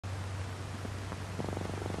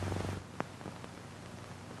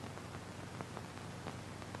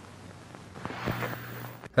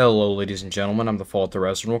Hello ladies and gentlemen, I'm the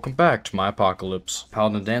falloutlore and welcome back to my apocalypse.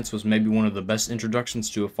 Paladin Danse was maybe one of the best introductions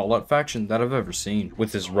to a Fallout faction that I've ever seen,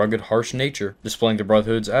 with his rugged, harsh nature displaying the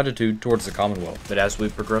Brotherhood's attitude towards the Commonwealth. But as we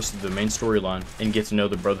progress through the main storyline and get to know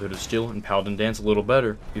the Brotherhood of Steel and Paladin Danse a little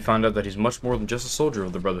better, we find out that he's much more than just a soldier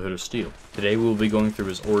of the Brotherhood of Steel. Today we will be going through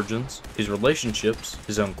his origins, his relationships,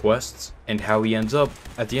 his own quests, and how he ends up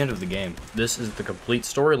at the end of the game. This is the complete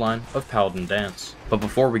storyline of Paladin Danse. But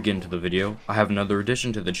before we get into the video, I have another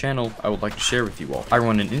addition to the channel I would like to share with you all. I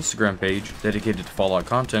run an Instagram page dedicated to Fallout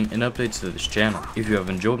content and updates to this channel. If you have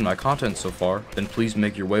enjoyed my content so far, then please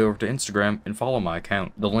make your way over to Instagram and follow my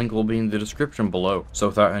account. The link will be in the description below. So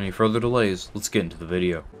without any further delays, let's get into the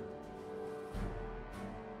video.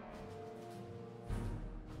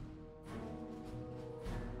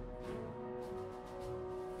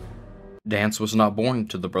 Danse was not born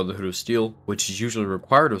into the Brotherhood of Steel, which is usually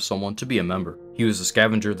required of someone to be a member. He was a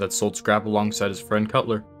scavenger that sold scrap alongside his friend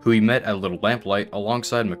Cutler, who he met at a little lamplight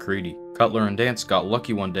alongside McCready. Cutler and Danse got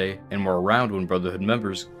lucky one day and were around when Brotherhood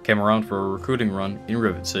members came around for a recruiting run in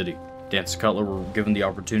Rivet City. Danse and Cutler were given the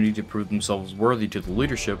opportunity to prove themselves worthy to the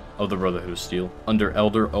leadership of the Brotherhood of Steel under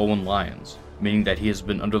Elder Owen Lyons, meaning that he has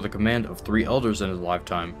been under the command of 3 elders in his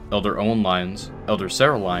lifetime: Elder Owen Lyons, Elder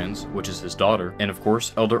Sarah Lyons, which is his daughter, and of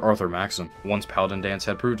course Elder Arthur Maxson. Once Paladin Danse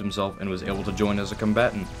had proved himself and was able to join as a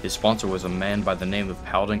combatant, his sponsor was a man by the name of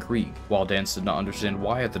Paladin Krieg. While Danse did not understand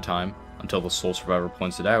why at the time, until the sole survivor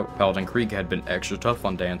points it out, Paladin Krieg had been extra tough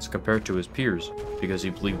on Danse compared to his peers, because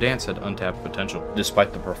he believed Danse had untapped potential.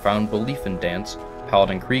 Despite the profound belief in Danse,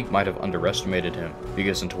 Paladin Krieg might have underestimated him,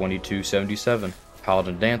 because in 2277,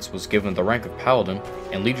 Paladin Danse was given the rank of Paladin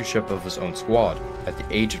and leadership of his own squad at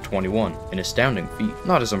the age of 21, an astounding feat.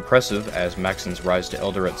 Not as impressive as Maxson's rise to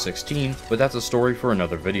Elder at 16, but that's a story for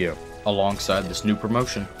another video. Alongside this new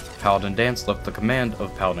promotion, Paladin Danse left the command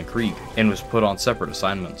of Paladin Krieg and was put on separate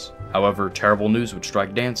assignments. However, terrible news would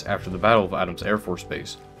strike Danse after the Battle of Adams Air Force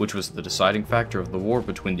Base, which was the deciding factor of the war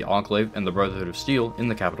between the Enclave and the Brotherhood of Steel in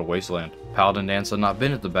the capital Wasteland. Paladin Danse had not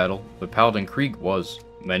been at the battle, but Paladin Krieg was.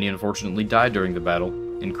 Many unfortunately died during the battle,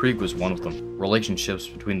 and Krieg was one of them. Relationships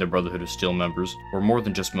between the Brotherhood of Steel members were more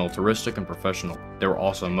than just militaristic and professional. They were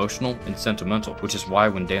also emotional and sentimental, which is why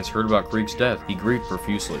when Danse heard about Krieg's death, he grieved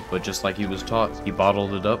profusely, but just like he was taught, he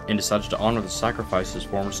bottled it up and decided to honor the sacrifice his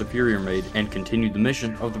former superior made and continued the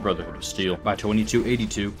mission of the Brotherhood of Steel. By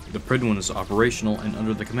 2282, the Pridwen was operational and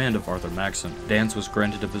under the command of Arthur Maxson. Danse was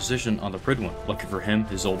granted a position on the Pridwen. Lucky for him,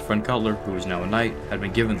 his old friend Cutler, who was now a knight, had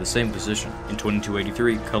been given the same position. In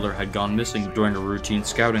 2283, Cutler had gone missing during a routine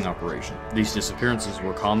scouting operation. These disappearances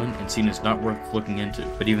were common and seen as not worth looking into,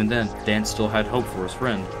 but even then, Danse still had hope for his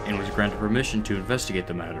friend and was granted permission to investigate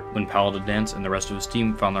the matter. When Paladin Danse and the rest of his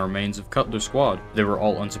team found the remains of Cutler's squad, they were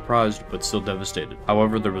all unsurprised but still devastated.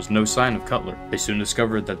 However, there was no sign of Cutler. They soon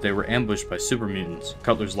discovered that they were ambushed by super mutants.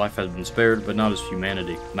 Cutler's life had been spared, but not his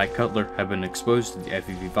humanity. Knight Cutler had been exposed to the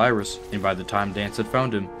FEV virus, and by the time Danse had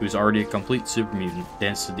found him, he was already a complete super mutant.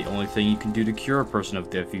 Danse did the only thing you can do to cure a person of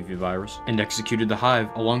the FEV virus, and executed the Hive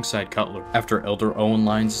alongside Cutler. After Elder Owen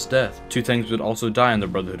Lyons' death, 2 things would also die in the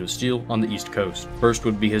Brotherhood of Steel on the East Coast. First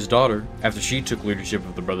would be his daughter, after she took leadership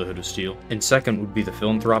of the Brotherhood of Steel, and second would be the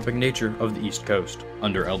philanthropic nature of the East Coast.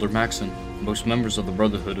 Under Elder Maxson, most members of the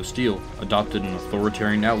Brotherhood of Steel adopted an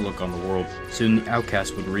authoritarian outlook on the world. Soon the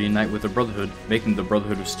outcasts would reunite with the Brotherhood, making the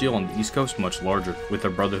Brotherhood of Steel on the East Coast much larger. With the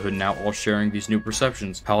Brotherhood now all sharing these new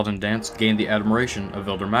perceptions, Paladin Danse gained the admiration of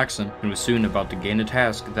Elder Maxson and was soon about to gain a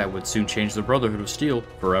task that would soon change the Brotherhood of Steel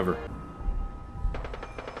forever.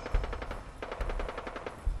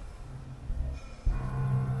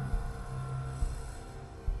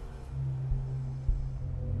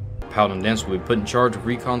 Paladin Danse will be put in charge of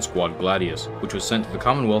Recon Squad Gladius, which was sent to the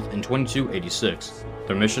Commonwealth in 2286.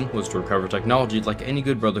 Their mission was to recover technology like any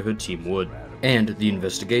good Brotherhood team would, and the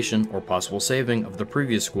investigation or possible saving of the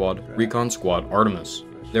previous squad, Recon Squad Artemis.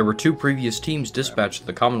 There were 2 previous teams dispatched to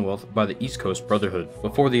the Commonwealth by the East Coast Brotherhood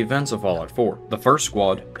before the events of Fallout 4. The first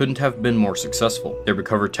squad couldn't have been more successful. They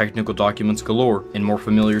recovered technical documents galore and more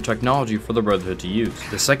familiar technology for the Brotherhood to use.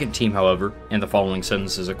 The second team, however, and the following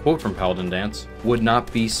sentence is a quote from Paladin Danse, would not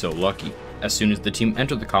be so lucky. As soon as the team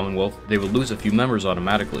entered the Commonwealth, they would lose a few members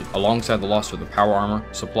automatically, alongside the loss of the power armor,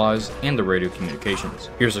 supplies, and the radio communications.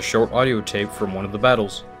 Here's a short audio tape from one of the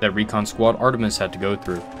battles that Recon Squad Artemis had to go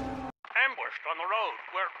through. Ambushed on the road.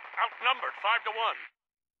 We're outnumbered 5 to 1.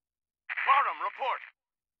 Bottom, report.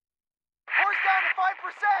 Horse down to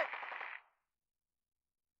 5%!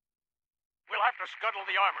 We'll have to scuttle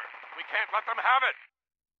the armor. We can't let them have it.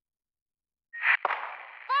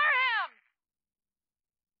 Fire him!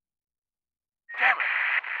 Damn it!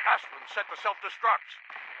 Aslan set the self-destructs.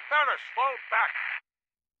 Ferris, fall back.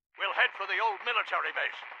 We'll head for the old military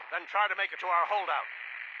base, then try to make it to our holdout.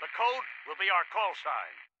 The code will be our call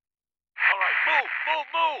sign. All right, move, move,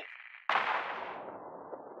 move!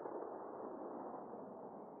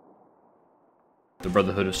 The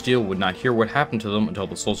Brotherhood of Steel would not hear what happened to them until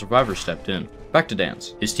the sole survivor stepped in. Back to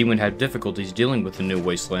Danse. His team would have difficulties dealing with the new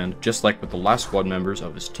Wasteland, just like with the last squad members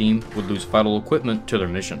of his team would lose vital equipment to their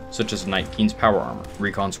mission, such as the Night King's power armor.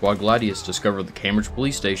 Recon Squad Gladius discovered the Cambridge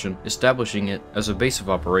police station, establishing it as a base of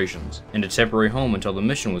operations, and a temporary home until the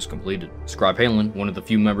mission was completed. Scribe Halen, one of the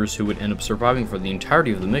few members who would end up surviving for the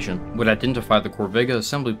entirety of the mission, would identify the Corvega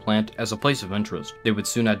assembly plant as a place of interest. They would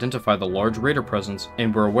soon identify the large raider presence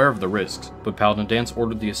and were aware of the risks, but Paladin Danse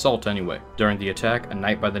ordered the assault anyway. During the attack, a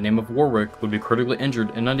knight by the name of Warwick would be critically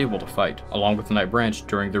injured and unable to fight, along with Knight Branch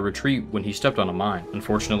during their retreat when he stepped on a mine.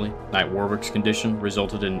 Unfortunately, Knight Warwick's condition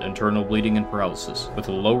resulted in internal bleeding and paralysis, with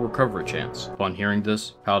a low recovery chance. Upon hearing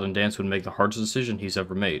this, Paladin Danse would make the hardest decision he's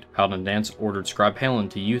ever made. Paladin Danse ordered Scribe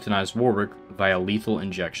Halen to euthanize Warwick via lethal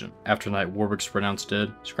injection. After Knight Warwick's pronounced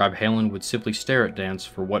dead, Scribe Halen would simply stare at Danse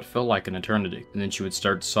for what felt like an eternity, and then she would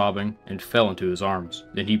start sobbing and fell into his arms.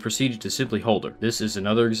 Then he proceeded to simply hold her. This is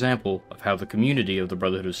another example of how the community of the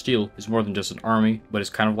Brotherhood of Steel is more than just an army, but is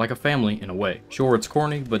kind of like a family in a way. Sure, it's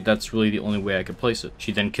corny, but that's really the only way I could place it.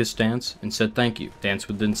 She then kissed Danse and said thank you. Danse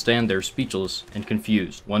would then stand there speechless and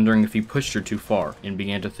confused, wondering if he pushed her too far, and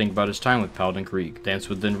began to think about his time with Paladin Krieg. Danse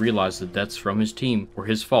would then realize that deaths from his team were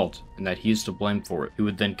his fault, and that he is to blame for it. He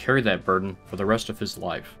would then carry that burden for the rest of his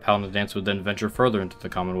life. Paladin Danse would then venture further into the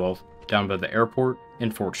Commonwealth, down by the airport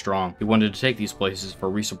and Fort Strong. He wanted to take these places for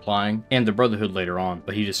resupplying and the Brotherhood later on,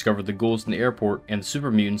 but he discovered the ghouls in the airport and the super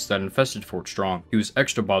mutants that infested Fort Strong. He was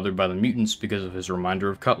extra bothered by the mutants because of his reminder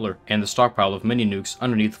of Cutler and the stockpile of mini nukes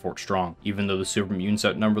underneath Fort Strong. Even though the super mutants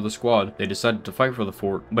outnumber the squad, they decided to fight for the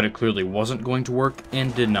fort, but it clearly wasn't going to work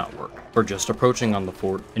and did not work. For just approaching on the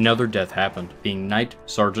fort, another death happened, being Knight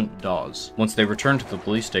Sergeant Dawes. Once they returned to the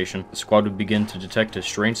police station, the squad would begin to detect a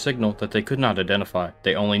strange signal that they could not identify.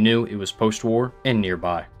 They only knew it was post-war and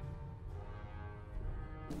nearby.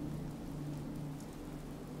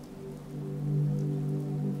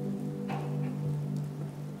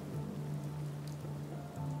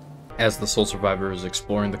 As the sole survivor is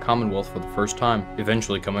exploring the Commonwealth for the first time,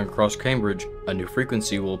 eventually coming across Cambridge, a new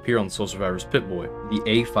frequency will appear on the sole survivor's Pip-Boy, the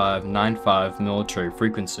A595 military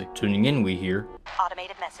frequency. Tuning in, we hear,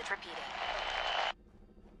 automated message repeating.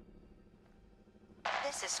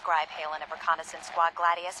 This is Scribe Halen of Reconnaissance Squad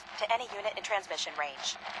Gladius to any unit in transmission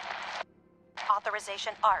range.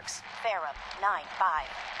 Authorization ARCS, Ferrum, 9-5.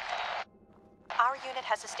 Our unit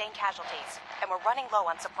has sustained casualties, and we're running low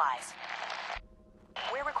on supplies.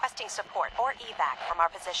 We're requesting support or evac from our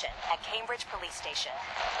position at Cambridge Police Station.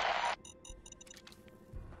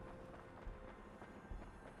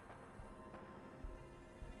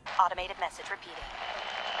 Automated message repeating.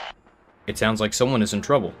 It sounds like someone is in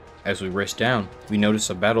trouble. As we race down, we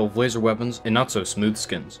notice a battle of laser weapons and not so smooth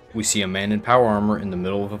skins. We see a man in power armor in the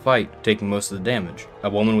middle of a fight, taking most of the damage. A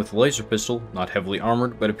woman with a laser pistol, not heavily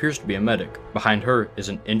armored but appears to be a medic. Behind her is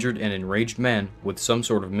an injured and enraged man with some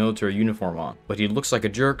sort of military uniform on, but he looks like a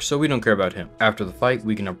jerk, so we don't care about him. After the fight,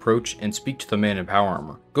 we can approach and speak to the man in power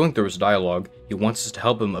armor. Going through his dialogue, he wants us to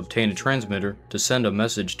help him obtain a transmitter to send a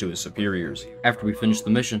message to his superiors. After we finish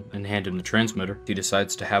the mission and hand him the transmitter, he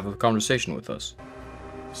decides to have a conversation with us.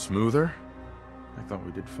 Smoother? I thought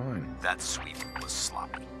we did fine. That sweep was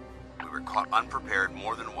sloppy. We were caught unprepared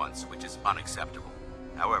more than once, which is unacceptable.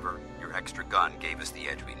 However, your extra gun gave us the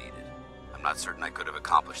edge we needed. I'm not certain I could have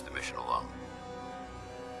accomplished the mission alone.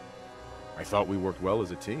 I thought we worked well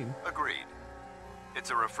as a team. Agreed.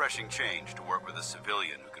 It's a refreshing change to work with a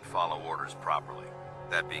civilian who can follow orders properly.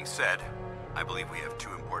 That being said, I believe we have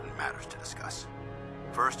two important matters to discuss.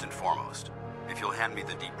 First and foremost, if you'll hand me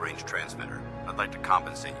the deep-range transmitter, I'd like to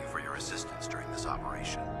compensate you for your assistance during this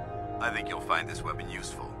operation. I think you'll find this weapon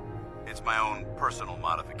useful. It's my own personal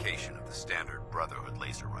modification of the standard Brotherhood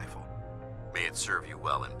laser rifle. May it serve you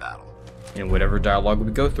well in battle. In whatever dialogue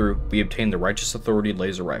we go through, we obtain the Righteous Authority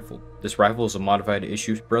laser rifle. This rifle is a modified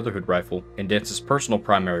issue Brotherhood rifle and Dance's personal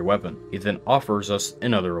primary weapon. He then offers us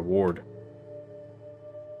another reward.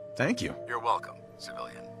 Thank you. You're welcome,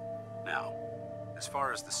 civilian. Now, as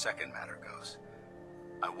far as the second matter goes,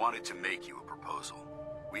 I wanted to make you a proposal.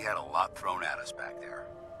 We had a lot thrown at us back there.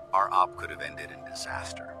 Our op could have ended in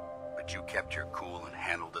disaster, but you kept your cool and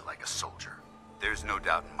handled it like a soldier. There's no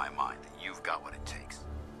doubt in my mind that you've got what it takes.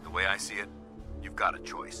 The way I see it, you've got a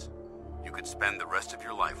choice. You could spend the rest of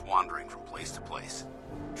your life wandering from place to place,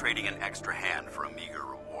 trading an extra hand for a meager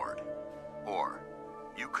reward. Or,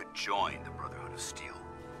 you could join the Brotherhood of Steel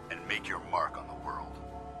and make your mark on the world.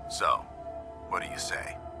 So, what do you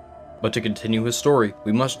say? But to continue his story,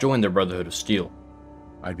 we must join the Brotherhood of Steel.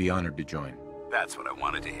 I'd be honored to join. That's what I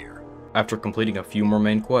wanted to hear. After completing a few more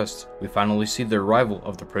main quests, we finally see the arrival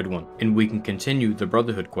of the Pridwin, and we can continue the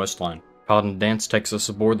Brotherhood questline. Paladin Danse takes us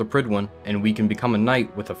aboard the Pridwin, and we can become a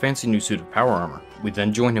knight with a fancy new suit of power armor. We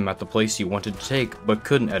then join him at the place he wanted to take, but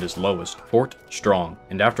couldn't at his lowest, Fort Strong,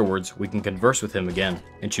 and afterwards we can converse with him again.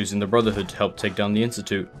 In choosing the Brotherhood to help take down the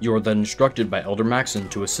Institute, you are then instructed by Elder Maxon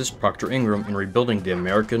to assist Proctor Ingram in rebuilding the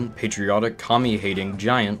American, patriotic, commie-hating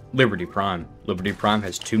giant, Liberty Prime. Liberty Prime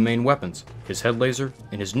has two main weapons, his head laser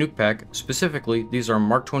and his nuke pack. Specifically, these are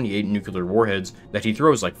Mark 28 nuclear warheads that he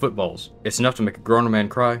throws like footballs. It's enough to make a grown man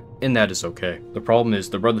cry, and that is okay. The problem is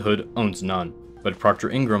the Brotherhood owns none, but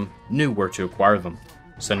Proctor Ingram knew where to acquire them,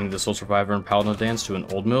 sending the sole survivor and Paladin Danse to an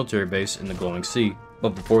old military base in the Glowing Sea.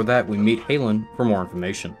 But before that, we meet Halen for more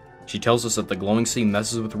information. She tells us that the Glowing Sea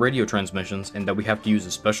messes with radio transmissions and that we have to use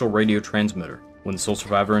a special radio transmitter. When the sole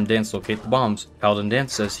survivor and Danse locate the bombs, Paladin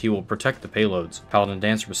Danse says he will protect the payloads. Paladin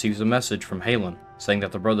Danse receives a message from Halen, saying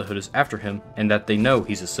that the Brotherhood is after him and that they know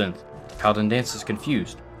he's a synth. Paladin Danse is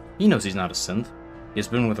confused. He knows he's not a synth. He has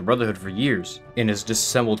been with the Brotherhood for years, and has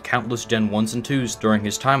disassembled countless Gen 1s and 2s during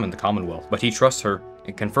his time in the Commonwealth, but he trusts her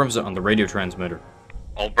and confirms it on the radio transmitter.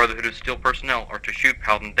 All Brotherhood of Steel personnel are to shoot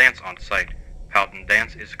Paladin Danse on sight. Paladin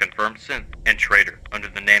Danse is a confirmed synth and traitor under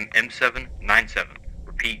the name M797.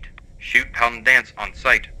 Repeat, shoot Paladin Danse on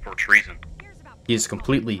sight for treason. He is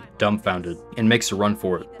completely dumbfounded and makes a run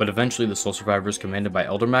for it, but eventually the sole survivor is commanded by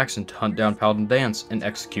Elder Maxon to hunt down Paladin Danse and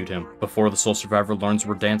execute him. Before the sole survivor learns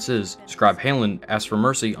where Danse is, Scribe Halen asks for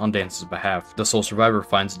mercy on Dance's behalf. The sole survivor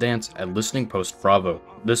finds Danse at Listening Post Bravo.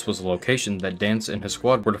 This was a location that Danse and his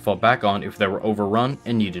squad were to fall back on if they were overrun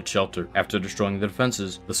and needed shelter. After destroying the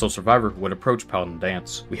defenses, the sole survivor would approach Paladin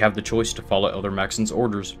Danse. We have the choice to follow Elder Maxon's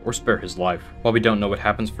orders or spare his life. While we don't know what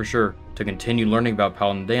happens for sure, to continue learning about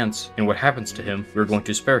Paladin Danse and what happens to him, we're going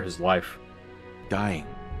to spare his life. Dying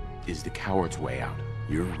is the coward's way out.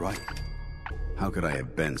 You're right. How could I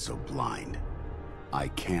have been so blind? I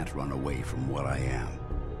can't run away from what I am.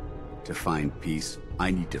 To find peace,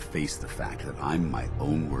 I need to face the fact that I'm my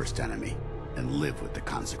own worst enemy and live with the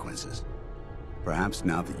consequences. Perhaps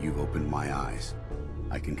now that you've opened my eyes,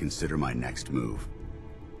 I can consider my next move.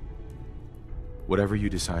 Whatever you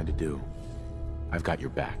decide to do, I've got your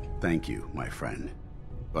back. Thank you, my friend.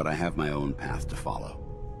 But I have my own path to follow.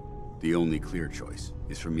 The only clear choice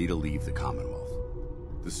is for me to leave the Commonwealth.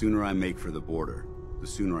 The sooner I make for the border, the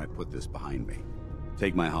sooner I put this behind me.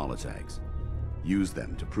 Take my holotags. Use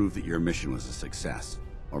them to prove that your mission was a success,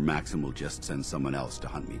 or Maxim will just send someone else to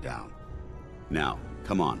hunt me down. Now,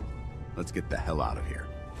 come on. Let's get the hell out of here.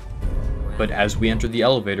 But as we enter the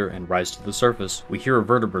elevator and rise to the surface, we hear a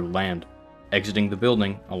vertibird land. Exiting the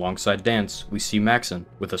building, alongside Danse, we see Maxon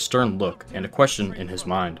with a stern look and a question in his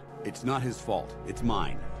mind. It's not his fault. It's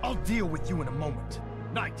mine. I'll deal with you in a moment.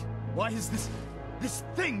 Knight, why has this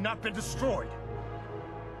thing not been destroyed?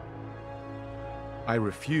 I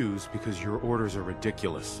refuse because your orders are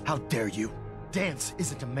ridiculous. How dare you? Danse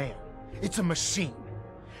isn't a man. It's a machine.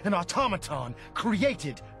 An automaton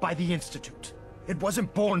created by the Institute. It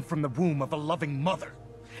wasn't born from the womb of a loving mother.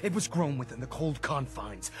 It was grown within the cold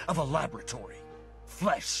confines of a laboratory.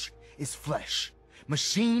 Flesh is flesh.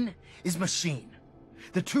 Machine is machine.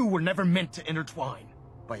 The two were never meant to intertwine.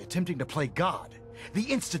 By attempting to play God, the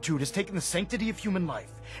Institute has taken the sanctity of human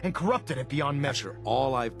life and corrupted it beyond measure. After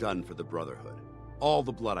all I've done for the Brotherhood, all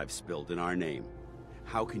the blood I've spilled in our name,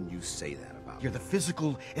 how can you say that about You're the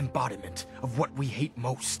physical embodiment of what we hate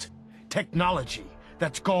most. Technology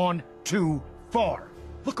that's gone too far.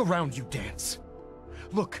 Look around you, Danse.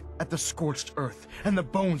 Look at the scorched earth and the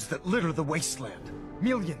bones that litter the wasteland.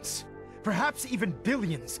 Millions, perhaps even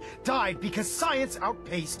billions, died because science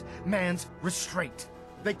outpaced man's restraint.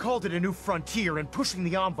 They called it a new frontier and pushing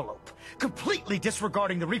the envelope, completely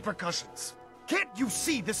disregarding the repercussions. Can't you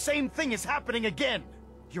see the same thing is happening again?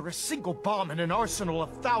 You're a single bomb in an arsenal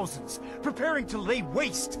of thousands, preparing to lay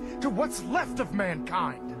waste to what's left of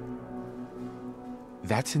mankind.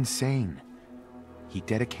 That's insane. He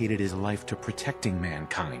dedicated his life to protecting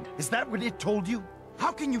mankind. Is that what it told you?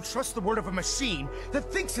 How can you trust the word of a machine that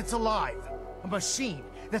thinks it's alive? A machine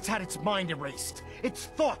that's had its mind erased, its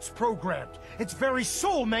thoughts programmed, its very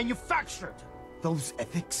soul manufactured. Those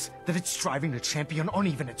ethics that it's striving to champion aren't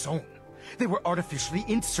even its own. They were artificially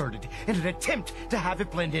inserted in an attempt to have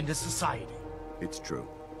it blend into society. It's true.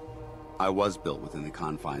 I was built within the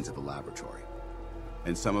confines of a laboratory,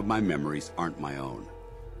 and some of my memories aren't my own.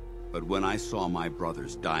 But when I saw my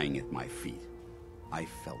brothers dying at my feet, I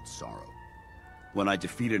felt sorrow. When I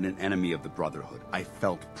defeated an enemy of the Brotherhood, I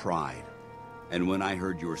felt pride. And when I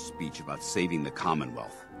heard your speech about saving the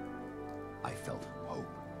Commonwealth, I felt hope.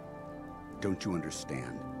 Don't you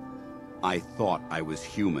understand? I thought I was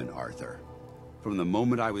human, Arthur. From the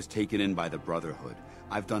moment I was taken in by the Brotherhood,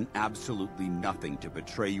 I've done absolutely nothing to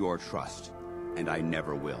betray your trust, and I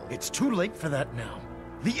never will. It's too late for that now.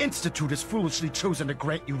 The Institute has foolishly chosen to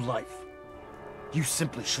grant you life. You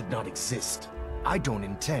simply should not exist. I don't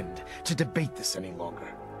intend to debate this any longer.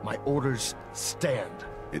 My orders stand.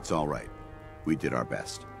 It's all right. We did our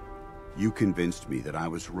best. You convinced me that I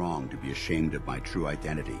was wrong to be ashamed of my true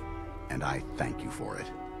identity, and I thank you for it.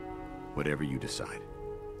 Whatever you decide,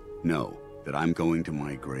 know that I'm going to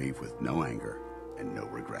my grave with no anger and no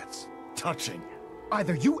regrets. Touching.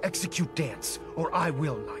 Either you execute Danse, or I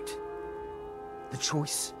will, Knight. The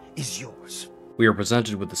choice is yours. We are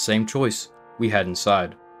presented with the same choice we had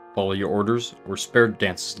inside. Follow your orders or spare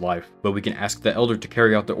Dance's life, but we can ask the Elder to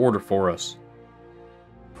carry out the order for us.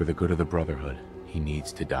 For the good of the Brotherhood, he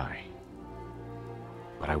needs to die.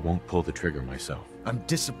 But I won't pull the trigger myself. I'm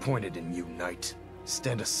disappointed in you, Knight.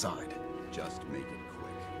 Stand aside. Just make it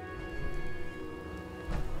quick.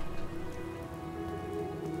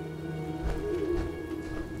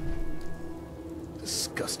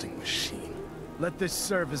 Disgusting machine. Let this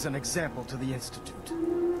serve as an example to the Institute.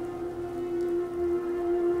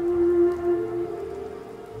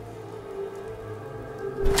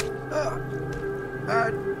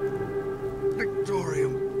 Ad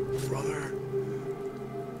Victorium, brother.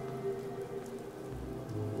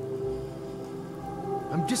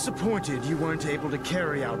 I'm disappointed you weren't able to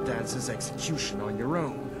carry out Dance's execution on your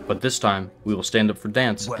own. But this time, we will stand up for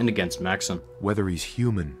Danse Well- and against Maxon. Whether he's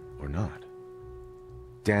human or not,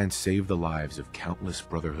 Dan saved the lives of countless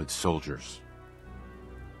Brotherhood soldiers.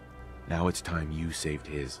 Now it's time you saved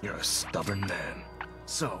his. You're a stubborn man.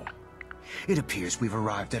 So, it appears we've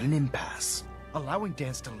arrived at an impasse. Allowing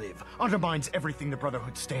Danse to live undermines everything the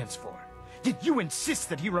Brotherhood stands for. Yet you insist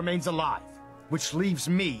that he remains alive, which leaves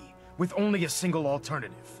me with only a single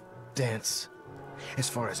alternative. Danse, as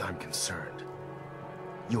far as I'm concerned,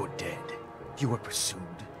 you're dead. You were pursued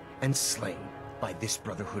and slain by this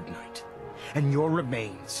Brotherhood Knight, and your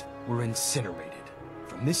remains were incinerated.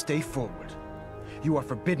 From this day forward, you are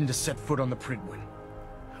forbidden to set foot on the Pridwin,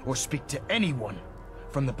 or speak to anyone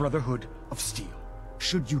from the Brotherhood of Steel.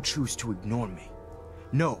 Should you choose to ignore me,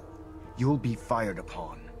 know you'll be fired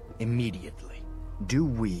upon immediately. Do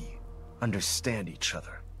we understand each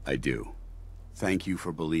other? I do. Thank you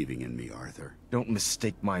for believing in me, Arthur. Don't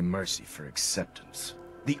mistake my mercy for acceptance.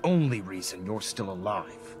 The only reason you're still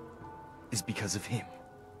alive is because of him.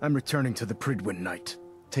 I'm returning to the Pridwin Knight.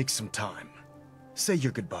 Take some time. Say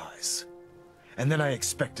your goodbyes. And then I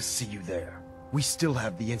expect to see you there. We still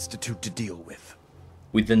have the Institute to deal with.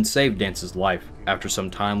 We then saved Dance's life. After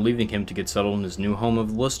some time leaving him to get settled in his new home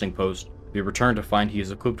of the listing post, we return to find he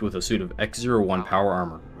is equipped with a suit of X-01 power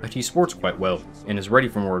armor that he sports quite well, and is ready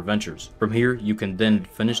for more adventures. From here, you can then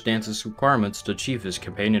finish Dance's requirements to achieve his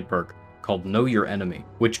companion perk, called Know Your Enemy,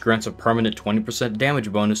 which grants a permanent 20%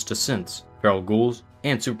 damage bonus to synths, feral ghouls,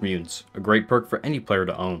 and super mutants, a great perk for any player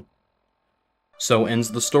to own. So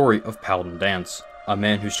ends the story of Paladin Danse, a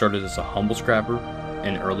man who started as a humble scrapper,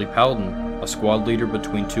 an early paladin, a squad leader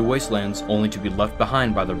between two wastelands, only to be left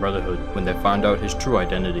behind by the Brotherhood when they found out his true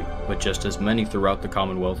identity, but just as many throughout the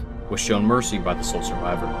Commonwealth, was shown mercy by the sole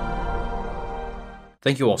survivor.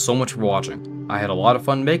 Thank you all so much for watching. I had a lot of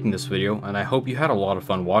fun making this video, and I hope you had a lot of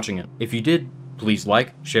fun watching it. If you did, please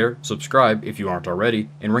like, share, subscribe if you aren't already,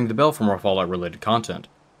 and ring the bell for more Fallout related content.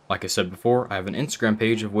 Like I said before, I have an Instagram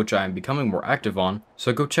page of which I am becoming more active on,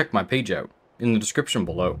 so go check my page out in the description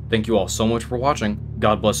below. Thank you all so much for watching.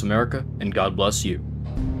 God bless America, and God bless you.